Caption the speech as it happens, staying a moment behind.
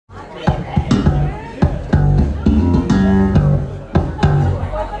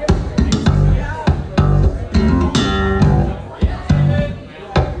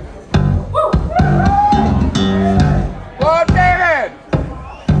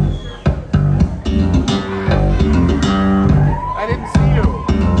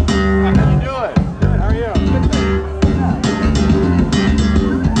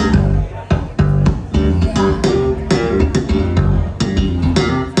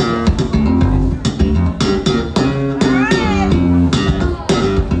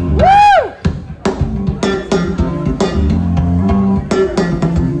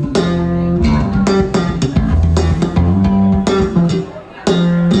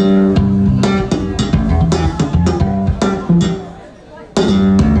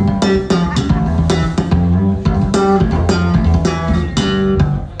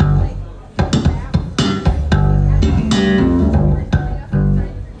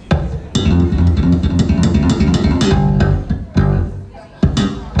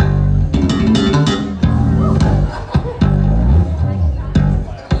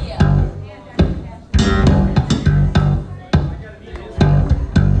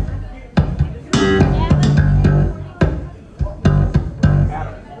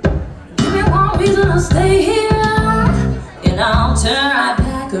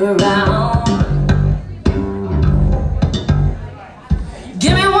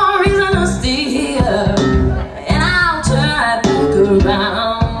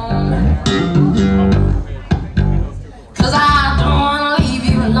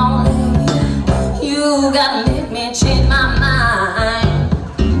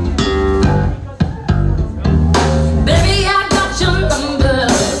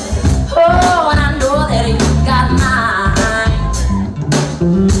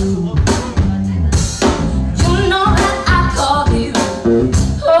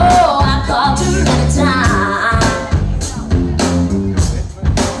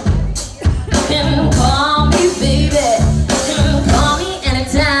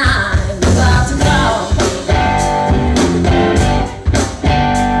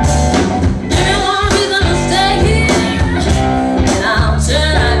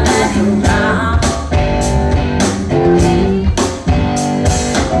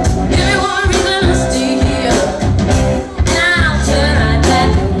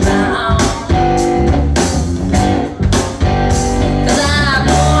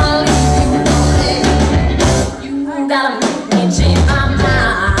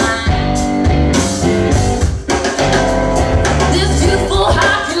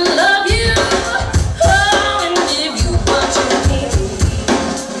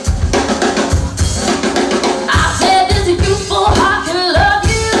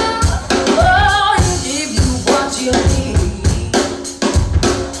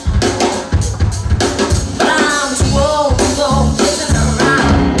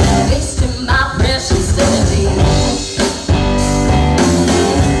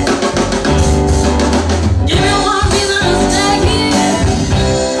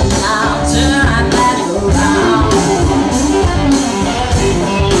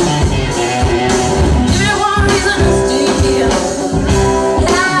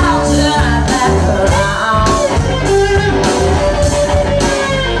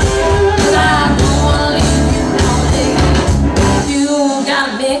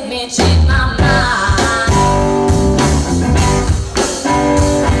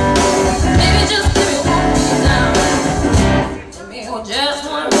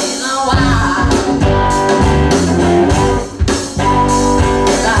the reason why.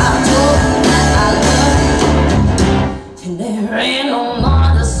 'Cause I told you that I love you, and there ain't no more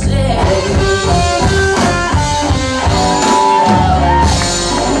to say.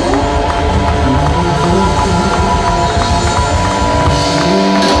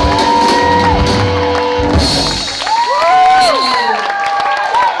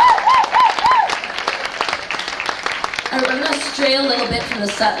 Alright, we're going to stray a little bit from the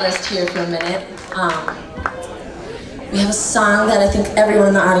set list here for a minute. We have a song that I think everyone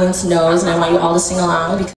in the audience knows, and I want you all to sing along because